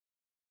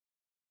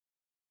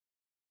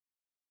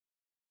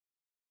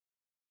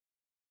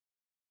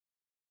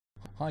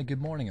Hi,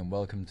 good morning and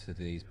welcome to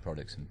today's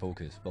Products in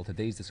Focus. Well,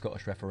 today's the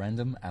Scottish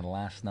referendum, and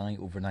last night,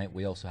 overnight,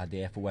 we also had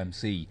the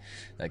FOMC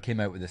that came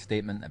out with a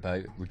statement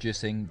about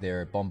reducing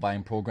their bond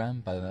buying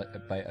program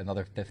by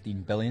another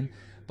 15 billion,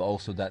 but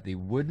also that they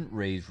wouldn't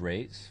raise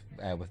rates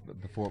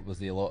before it was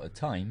the allotted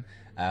time.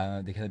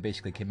 They kind of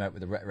basically came out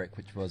with a rhetoric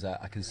which was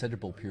a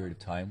considerable period of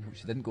time,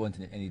 which they didn't go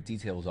into any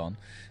details on.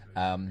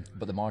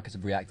 But the markets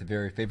have reacted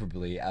very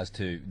favourably as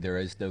to there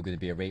is still going to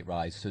be a rate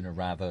rise sooner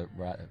rather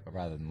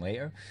than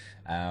later.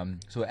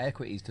 So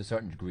equities, to a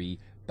certain degree,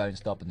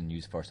 bounced up in the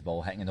news first of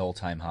all, hitting an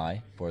all-time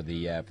high for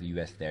the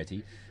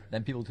US30.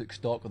 Then people took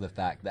stock of the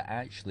fact that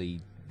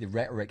actually the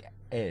rhetoric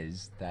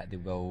is that they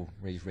will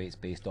raise rates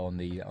based on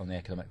the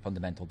economic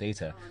fundamental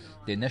data.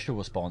 The initial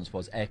response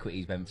was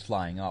equities went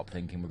flying up,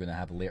 thinking we're going to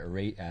have a later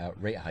rate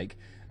hike.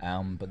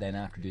 But then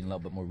after doing a little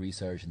bit more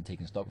research and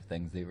taking stock of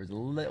things, there was a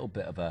little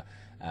bit of a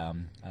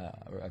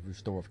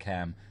restore of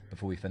calm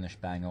before we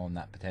finished bang on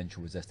that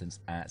potential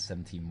resistance at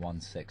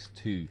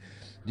 17,162.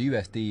 The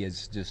USD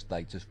is just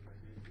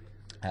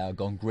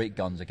gone great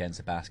guns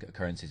against a basket of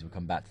currencies. We'll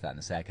come back to that in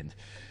a second.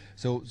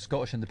 So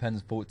Scottish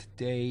independence vote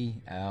today.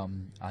 I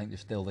think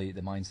there's still the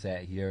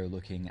mindset here,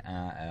 looking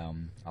at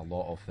a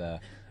lot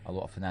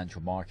of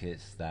financial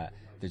markets, that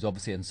there's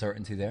obviously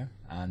uncertainty there,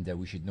 and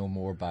we should know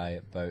more by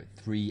about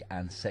 3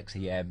 and 6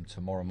 a.m.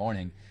 tomorrow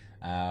morning.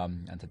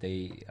 And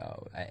today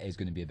is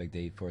going to be a big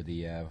day for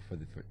the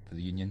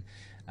union,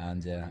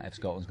 and if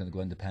Scotland's going to go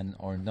independent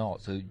or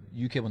not. So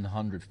UK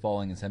 100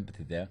 falling in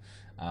sympathy there.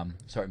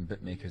 Certain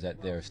bookmakers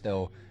out there are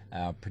still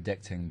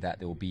predicting that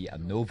there will be a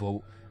no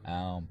vote,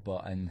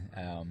 but in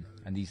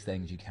these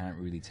things you can't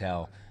really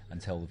tell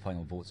until the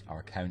final votes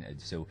are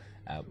counted. So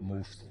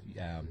most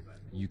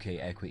UK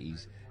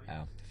equities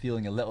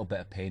feeling a little bit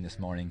of pain this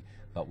morning,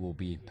 but will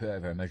be put out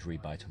of our misery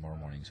by tomorrow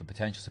morning. So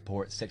potential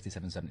support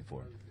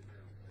 67.74.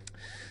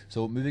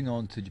 So moving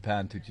on to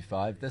Japan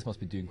 225, this must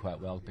be doing quite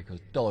well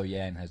because dollar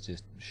yen has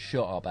just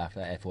shot up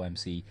after that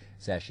FOMC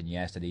session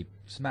yesterday,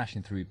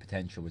 smashing through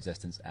potential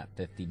resistance at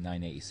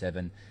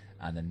 15,987,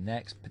 and the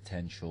next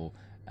potential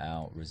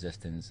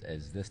resistance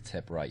is this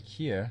tip right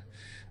here,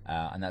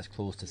 and that's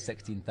close to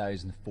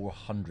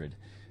 16,400.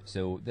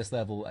 So this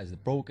level is the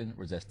broken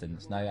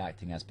resistance, now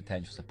acting as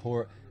potential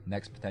support.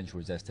 Next potential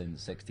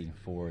resistance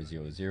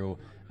 16,400,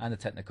 and the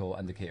technical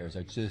indicators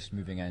are just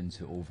moving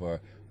into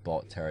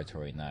overbought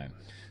territory now.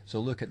 So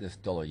look at this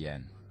dollar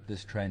yen.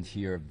 This trend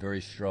here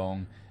very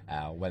strong.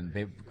 Went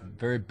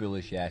very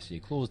bullish yesterday.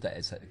 Closed at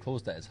its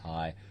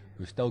high.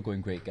 We're still going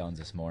great guns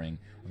this morning,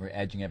 and we're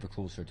edging ever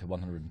closer to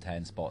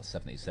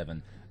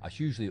 110.77. A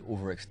hugely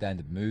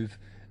overextended move,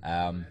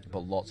 but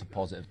lots of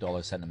positive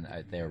dollar sentiment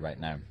out there right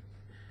now.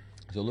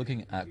 So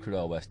looking at crude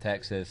oil West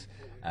Texas,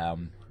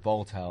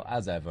 volatile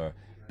as ever.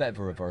 Bit of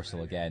a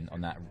reversal again on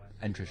that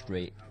interest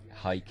rate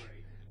hike,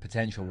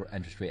 potential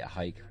interest rate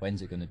hike.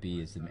 When's it going to be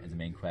is the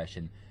main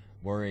question.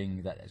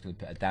 Worrying that it's going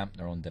to put a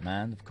dampener on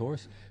demand, of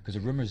course, because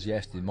the rumours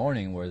yesterday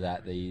morning were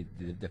that the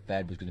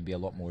Fed was going to be a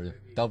lot more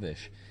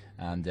dovish,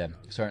 and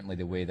certainly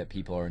the way that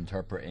people are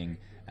interpreting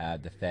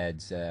the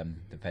Fed's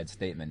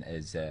statement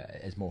is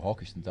more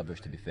hawkish than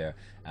dovish, to be fair.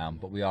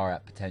 But we are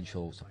at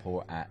potential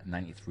support at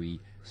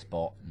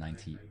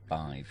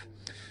 93.95.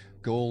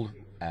 Gold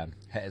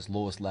hit its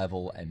lowest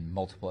level in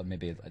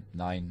maybe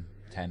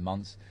 9-10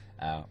 months.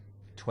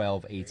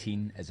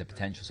 12.18 is a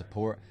potential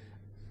support.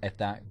 If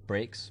that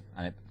breaks,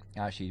 and it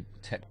actually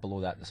ticked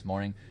below that this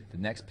morning, the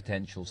next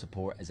potential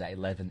support is at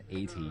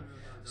 11.80.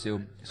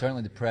 So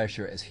certainly the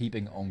pressure is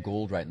heaping on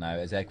gold right now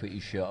as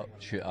equities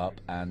shoot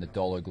up and the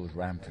dollar goes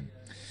rampant.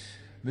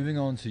 Moving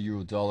on to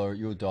euro dollar.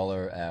 Euro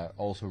dollar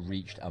also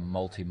reached a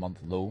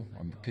multi-month low,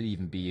 or could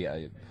even be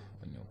a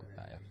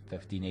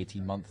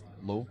 15-18 month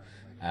low.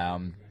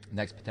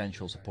 Next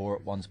potential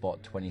support, one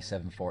spot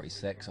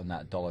 27.46 on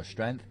that dollar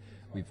strength.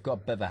 We've got a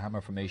bit of a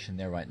hammer formation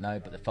there right now,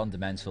 but the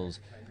fundamentals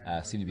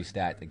seem to be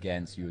stacked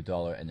against euro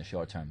dollar in the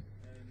short term.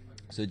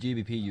 So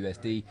GBP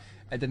USD,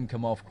 it didn't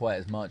come off quite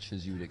as much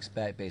as you would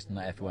expect based on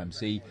that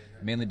FOMC,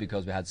 mainly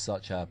because we had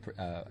such a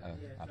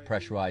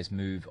pressurised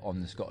move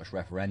on the Scottish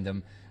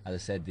referendum. As I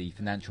said, the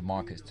financial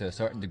markets to a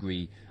certain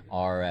degree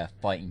are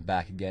fighting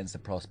back against the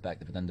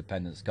prospect of an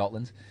independent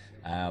Scotland,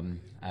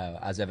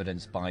 as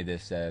evidenced by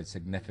this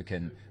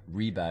significant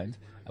rebound.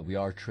 We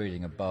are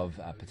trading above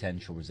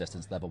potential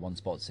resistance level, one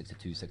spot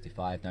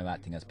 62.65, now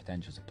acting as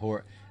potential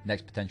support.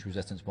 Next potential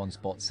resistance, one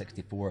spot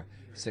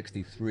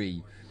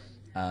 64.63.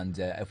 And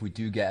if we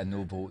do get a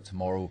no vote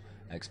tomorrow,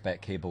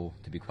 expect cable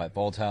to be quite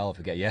volatile. If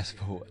we get a yes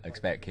vote,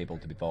 expect cable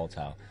to be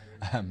volatile.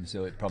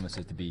 So it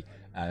promises to be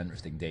an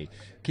interesting day.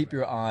 Keep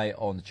your eye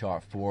on the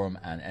chart forum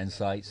and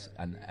insights,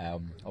 and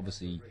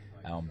obviously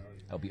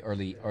it'll be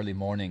early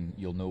morning.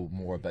 You'll know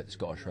more about the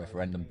Scottish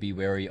referendum. Be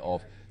wary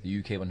of the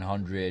UK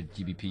 100,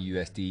 GBP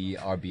USD,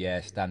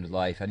 RBS, Standard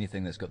Life,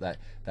 anything that's got that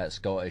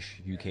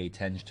Scottish UK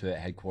tinge to it,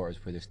 headquarters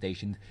where they're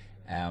stationed,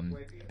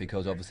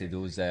 because obviously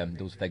those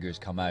figures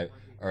come out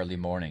early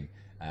morning,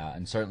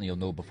 and certainly you'll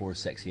know before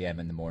 6 a.m.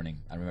 in the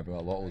morning. And remember,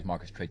 a lot of those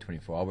markets trade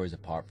 24 hours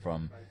apart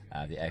from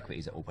the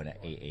equities that open at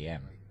 8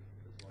 a.m.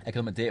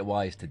 Economic data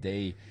wise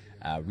today,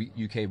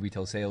 UK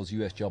retail sales,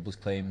 US jobless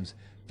claims,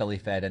 Philly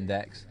Fed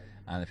index,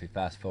 and if we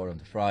fast forward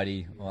onto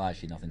Friday, well,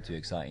 actually nothing too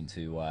exciting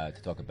to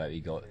talk about.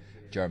 You got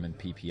German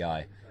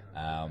PPI,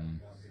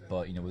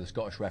 but you know, with the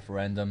Scottish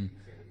referendum,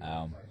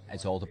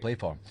 it's all to play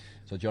for.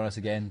 So join us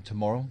again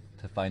tomorrow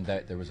to find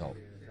out the result.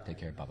 Take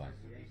care, bye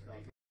bye.